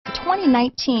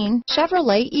2019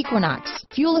 Chevrolet Equinox.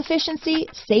 Fuel efficiency,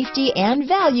 safety, and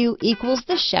value equals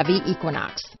the Chevy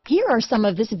Equinox. Here are some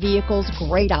of this vehicle's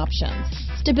great options: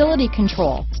 stability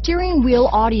control, steering wheel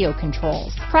audio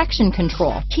controls, traction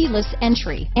control, keyless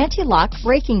entry, anti-lock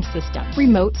braking system,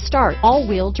 remote start,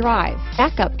 all-wheel drive,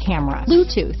 backup camera,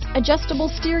 Bluetooth, adjustable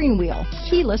steering wheel,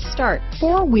 keyless start,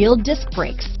 four-wheel disc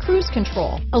brakes, cruise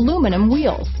control, aluminum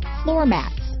wheels, floor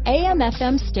mats,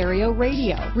 AM/FM stereo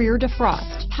radio, rear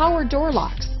defrost, power door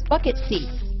locks, bucket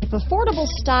seats. If affordable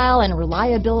style and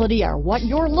reliability are what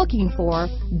you're looking for,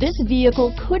 this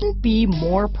vehicle couldn't be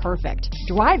more perfect.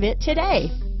 Drive it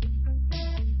today.